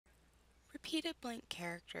Repeated blank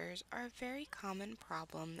characters are a very common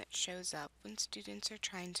problem that shows up when students are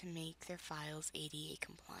trying to make their files ADA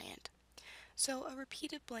compliant. So a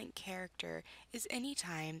repeated blank character is any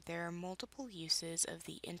time there are multiple uses of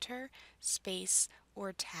the enter, space,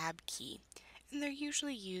 or tab key, and they're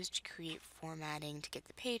usually used to create formatting to get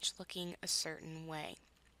the page looking a certain way.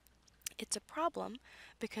 It's a problem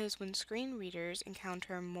because when screen readers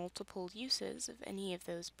encounter multiple uses of any of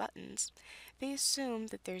those buttons, they assume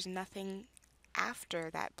that there's nothing after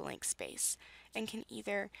that blank space and can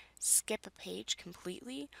either skip a page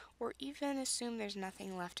completely or even assume there's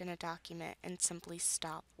nothing left in a document and simply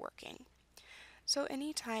stop working. So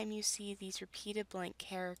anytime you see these repeated blank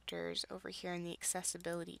characters over here in the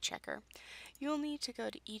accessibility checker, you'll need to go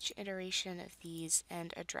to each iteration of these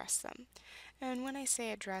and address them. And when I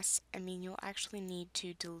say address, I mean you'll actually need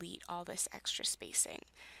to delete all this extra spacing.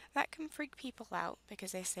 That can freak people out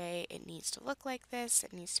because they say it needs to look like this,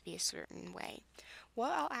 it needs to be a certain way.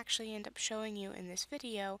 What I'll actually end up showing you in this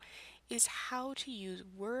video is how to use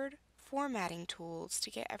Word formatting tools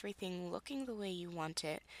to get everything looking the way you want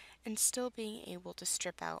it and still being able to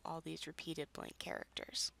strip out all these repeated blank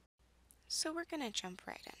characters. So we're going to jump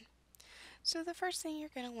right in. So the first thing you're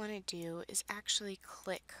going to want to do is actually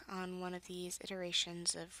click on one of these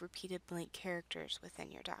iterations of repeated blank characters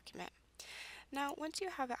within your document. Now, once you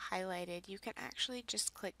have it highlighted, you can actually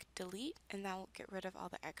just click delete and that will get rid of all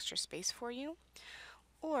the extra space for you.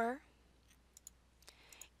 Or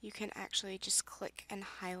you can actually just click and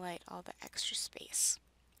highlight all the extra space.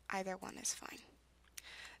 Either one is fine.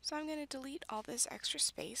 So I'm going to delete all this extra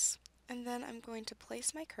space, and then I'm going to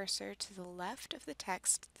place my cursor to the left of the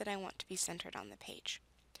text that I want to be centered on the page.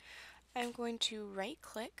 I'm going to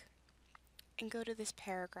right-click and go to this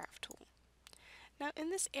paragraph tool. Now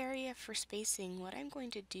in this area for spacing, what I'm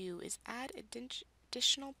going to do is add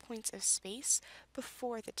additional points of space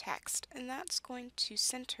before the text, and that's going to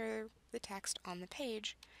center the text on the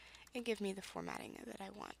page and give me the formatting that I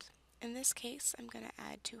want. In this case, I'm going to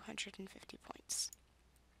add 250 points.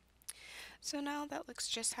 So now that looks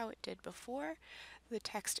just how it did before. The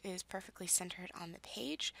text is perfectly centered on the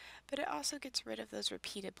page, but it also gets rid of those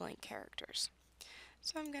repeated blank characters.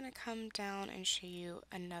 So I'm going to come down and show you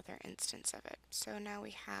another instance of it. So now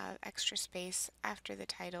we have extra space after the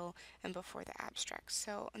title and before the abstract.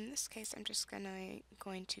 So in this case, I'm just going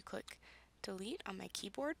to click delete on my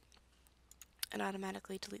keyboard and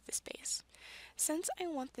automatically delete the space. Since I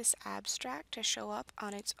want this abstract to show up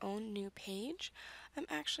on its own new page, I'm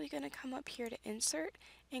actually going to come up here to insert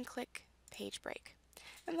and click page break.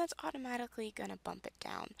 And that's automatically going to bump it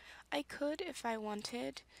down. I could, if I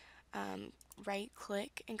wanted, right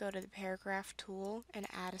click and go to the paragraph tool and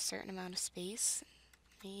add a certain amount of space,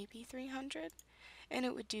 maybe 300, and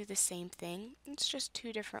it would do the same thing. It's just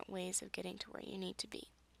two different ways of getting to where you need to be.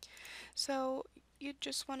 So you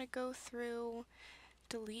just want to go through,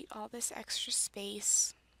 delete all this extra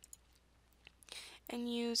space,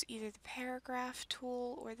 and use either the paragraph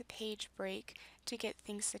tool or the page break to get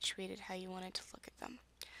things situated how you wanted to look at them.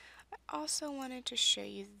 I also wanted to show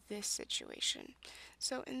you this situation.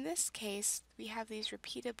 So in this case, we have these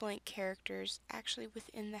repeated blank characters actually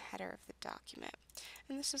within the header of the document.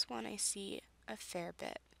 And this is one I see a fair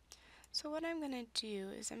bit. So what I'm going to do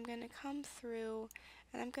is I'm going to come through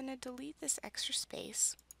and I'm going to delete this extra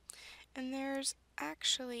space. And there's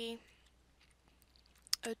actually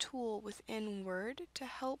a tool within Word to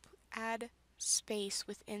help add space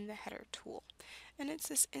within the header tool. And it's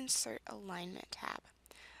this Insert Alignment tab.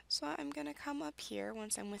 So I'm going to come up here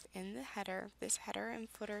once I'm within the header. This Header and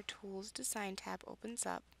Footer Tools Design tab opens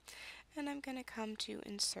up. And I'm going to come to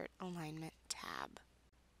Insert Alignment tab.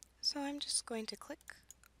 So I'm just going to click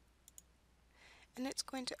and it's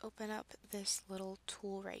going to open up this little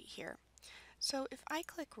tool right here. So if I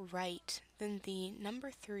click right, then the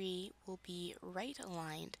number 3 will be right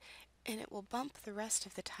aligned and it will bump the rest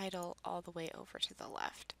of the title all the way over to the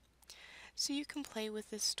left. So you can play with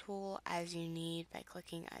this tool as you need by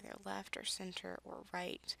clicking either left or center or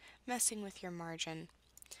right, messing with your margin,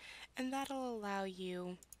 and that'll allow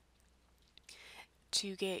you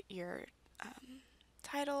to get your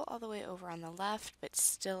title all the way over on the left but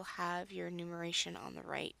still have your numeration on the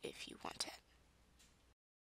right if you want it.